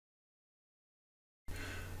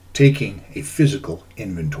Taking a physical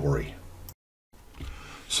inventory.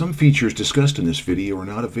 Some features discussed in this video are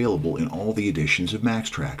not available in all the editions of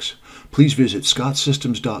MaxxTraxx. Please visit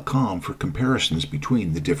scottsystems.com for comparisons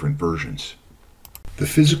between the different versions. The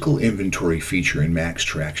physical inventory feature in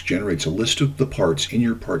MaxxTraxx generates a list of the parts in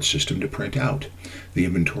your part system to print out. The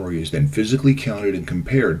inventory is then physically counted and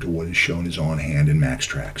compared to what is shown as on hand in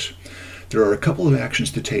MaxxTraxx. There are a couple of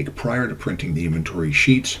actions to take prior to printing the inventory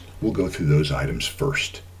sheets. We'll go through those items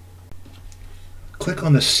first. Click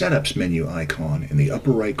on the Setups menu icon in the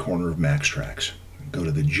upper right corner of MaxxTraxx. Go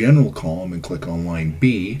to the General column and click on line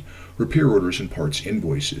B, Repair Orders and Parts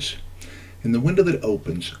Invoices. In the window that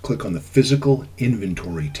opens, click on the Physical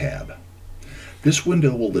Inventory tab. This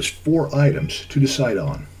window will list 4 items to decide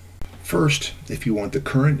on. First, if you want the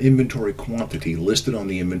current inventory quantity listed on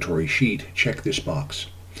the inventory sheet, check this box.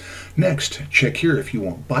 Next, check here if you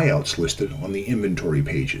want buyouts listed on the inventory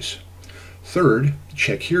pages. Third,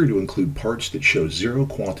 check here to include parts that show 0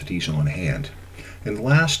 quantities on hand. And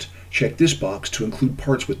last, check this box to include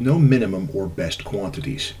parts with no minimum or best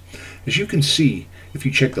quantities. As you can see, if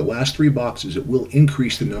you check the last 3 boxes, it will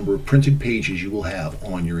increase the number of printed pages you will have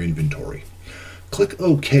on your inventory. Click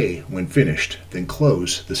OK when finished, then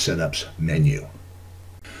close the Setups menu.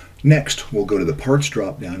 Next, we'll go to the Parts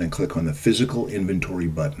drop-down and click on the Physical Inventory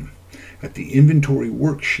button. At the Inventory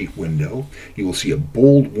Worksheet window, you will see a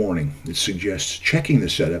bold warning that suggests checking the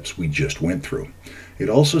setups we just went through. It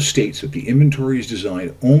also states that the inventory is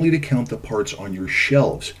designed only to count the parts on your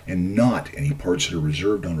shelves and not any parts that are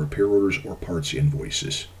reserved on repair orders or parts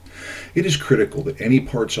invoices. It is critical that any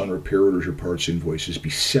parts on repair orders or parts invoices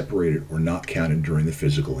be separated or not counted during the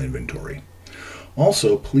physical inventory.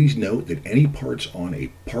 Also, please note that any parts on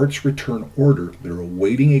a parts return order that are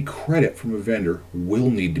awaiting a credit from a vendor will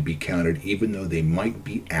need to be counted even though they might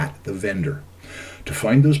be at the vendor. To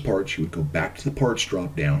find those parts, you would go back to the Parts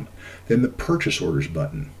drop-down, then the Purchase Orders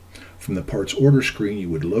button. From the Parts Order screen, you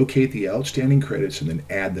would locate the outstanding credits and then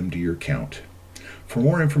add them to your count. For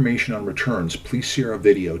more information on returns, please see our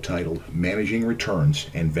video titled Managing Returns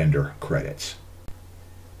and Vendor Credits.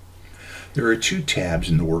 There are 2 tabs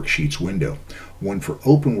in the Worksheets window, one for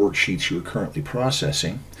open worksheets you are currently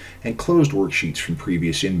processing and closed worksheets from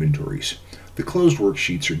previous inventories. The closed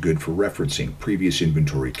worksheets are good for referencing previous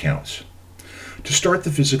inventory counts. To start the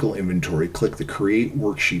physical inventory, click the Create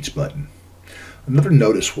Worksheets button. Another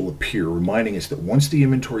notice will appear reminding us that once the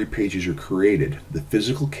inventory pages are created, the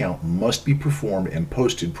physical count must be performed and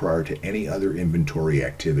posted prior to any other inventory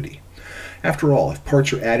activity. After all, if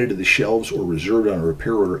parts are added to the shelves or reserved on a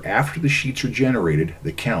repair order after the sheets are generated,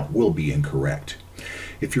 the count will be incorrect.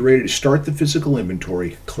 If you're ready to start the physical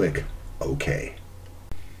inventory, click OK.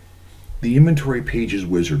 The Inventory Pages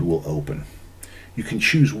wizard will open. You can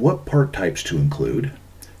choose what part types to include,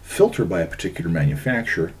 filter by a particular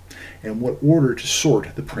manufacturer, and what order to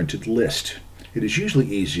sort the printed list. It is usually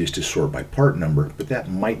easiest to sort by part number, but that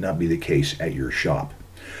might not be the case at your shop.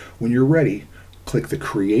 When you're ready, click the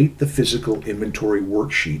Create the Physical Inventory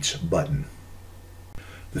Worksheets button.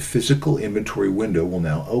 The Physical Inventory window will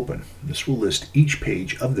now open. This will list each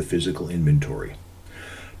page of the physical inventory.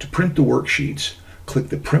 To print the worksheets, click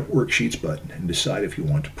the Print Worksheets button and decide if you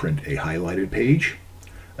want to print a highlighted page,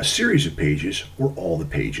 a series of pages, or all the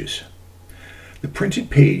pages. The printed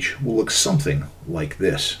page will look something like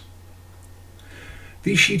this.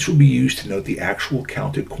 These sheets will be used to note the actual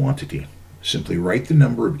counted quantity. Simply write the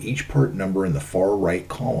number of each part number in the far right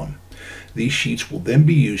column. These sheets will then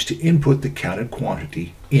be used to input the counted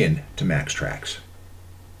quantity into MaxxTraxx.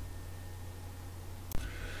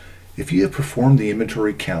 If you have performed the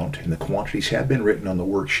inventory count and the quantities have been written on the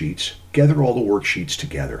worksheets, gather all the worksheets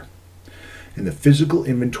together. In the Physical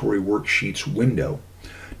Inventory Worksheets window,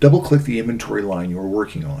 double-click the inventory line you are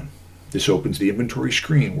working on. This opens the inventory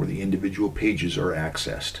screen where the individual pages are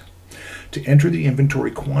accessed. To enter the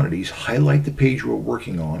inventory quantities, highlight the page you are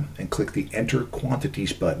working on and click the Enter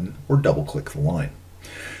Quantities button or double-click the line.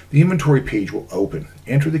 The inventory page will open.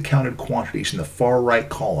 Enter the counted quantities in the far right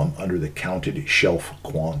column under the Counted Shelf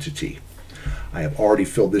Quantity. I have already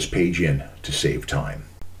filled this page in to save time.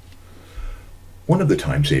 One of the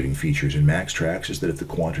time-saving features in MaxxTraxx is that if the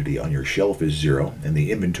quantity on your shelf is 0 and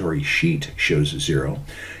the inventory sheet shows 0,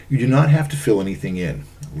 you do not have to fill anything in.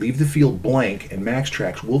 Leave the field blank and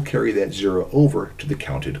MaxxTraxx will carry that 0 over to the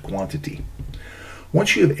counted quantity.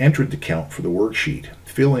 Once you have entered the count for the worksheet,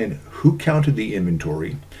 fill in who counted the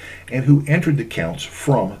inventory and who entered the counts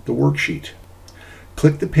from the worksheet.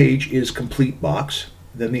 Click the Page is Complete box,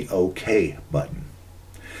 then the OK button.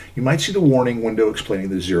 You might see the warning window explaining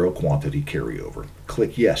the 0 quantity carryover.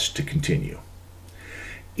 Click Yes to continue.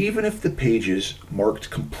 Even if the page is marked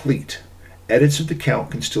complete, edits of the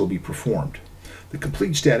count can still be performed. The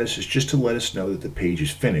complete status is just to let us know that the page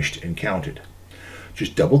is finished and counted.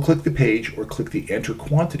 Just double-click the page or click the Enter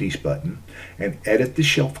Quantities button and edit the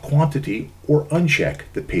shelf quantity or uncheck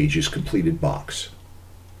the page's completed box.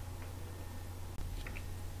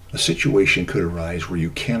 A situation could arise where you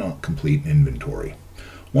cannot complete an inventory.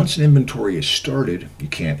 Once an inventory is started, you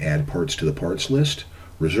can't add parts to the parts list,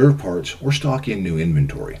 reserve parts, or stock in new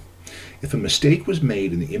inventory. If a mistake was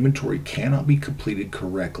made and the inventory cannot be completed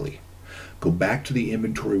correctly, go back to the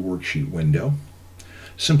Inventory Worksheet window.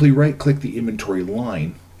 Simply right-click the inventory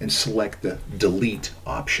line and select the Delete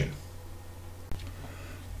option.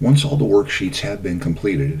 Once all the worksheets have been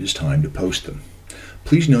completed, it is time to post them.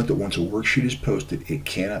 Please note that once a worksheet is posted, it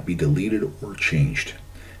cannot be deleted or changed.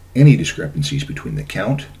 Any discrepancies between the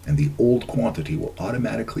count and the old quantity will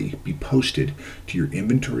automatically be posted to your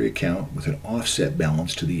inventory account with an offset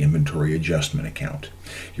balance to the inventory adjustment account.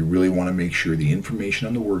 You really want to make sure the information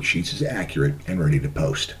on the worksheets is accurate and ready to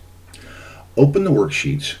post. Open the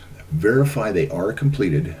worksheets, verify they are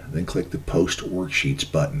completed, then click the Post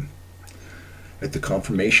Worksheets button. At the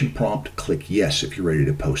confirmation prompt, click Yes if you're ready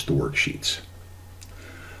to post the worksheets.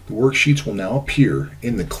 The worksheets will now appear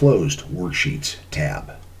in the Closed Worksheets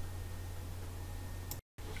tab.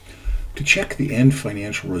 To check the end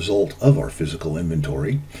financial result of our physical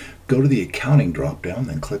inventory, go to the Accounting drop-down,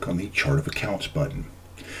 then click on the Chart of Accounts button.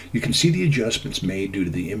 You can see the adjustments made due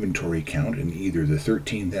to the inventory account in either the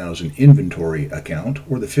 13,000 inventory account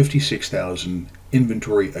or the 56,000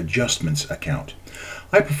 inventory adjustments account.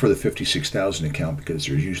 I prefer the 56,000 account because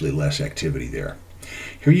there's usually less activity there.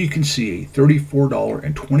 Here you can see a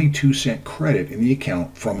 $34.22 credit in the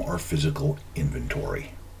account from our physical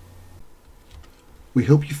inventory. We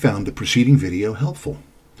hope you found the preceding video helpful.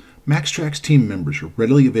 MaxxTraxx team members are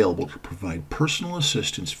readily available to provide personal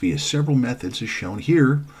assistance via several methods as shown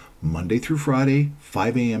here, Monday through Friday,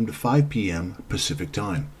 5 a.m. to 5 p.m. Pacific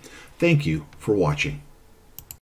Time. Thank you for watching.